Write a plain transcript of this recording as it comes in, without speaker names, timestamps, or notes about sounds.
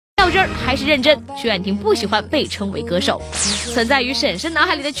真还是认真？曲婉婷不喜欢被称为歌手。存在于婶婶脑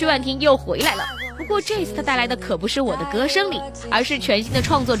海里的曲婉婷又回来了。不过这次她带来的可不是我的歌声里，而是全新的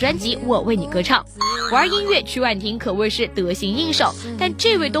创作专辑《我为你歌唱》。玩音乐，曲婉婷可谓是得心应手，但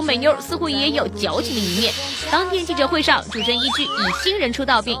这位东北妞似乎也有矫情的一面。当天记者会上，主持人一句以新人出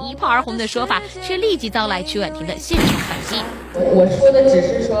道便一炮而红的说法，却立即遭来曲婉婷的现场反击。我说的只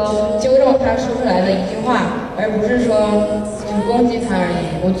是说纠正他说出来的一句话，而不是说就是攻击他而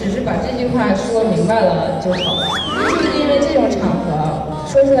已。我只是把这句话说明白了就好了。就是因为这种场合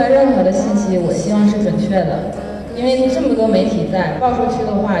说出来任何的信息，我希望是准确的。因为这么多媒体在爆出去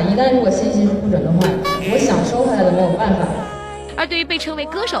的话，一旦如果信息是不准的话，我想收回来都没有办法。而对于被称为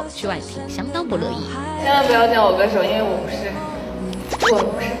歌手，曲婉婷相当不乐意。千万不要叫我歌手，因为我不是歌手，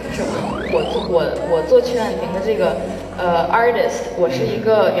我做曲婉婷的这个artist， 我是一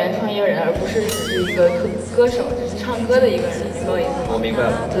个原创音乐人，而不是只是一个歌手，只是唱歌的一个人，明白我意思吗？我明白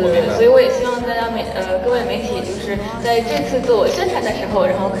了。对，所以我也希望大家各位媒体，就是在这次做我宣传的时候，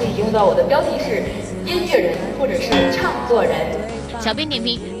然后可以用到我的标题是音乐人或者是唱作人。小编点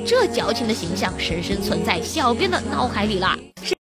评：这矫情的形象深深存在小编的脑海里啦。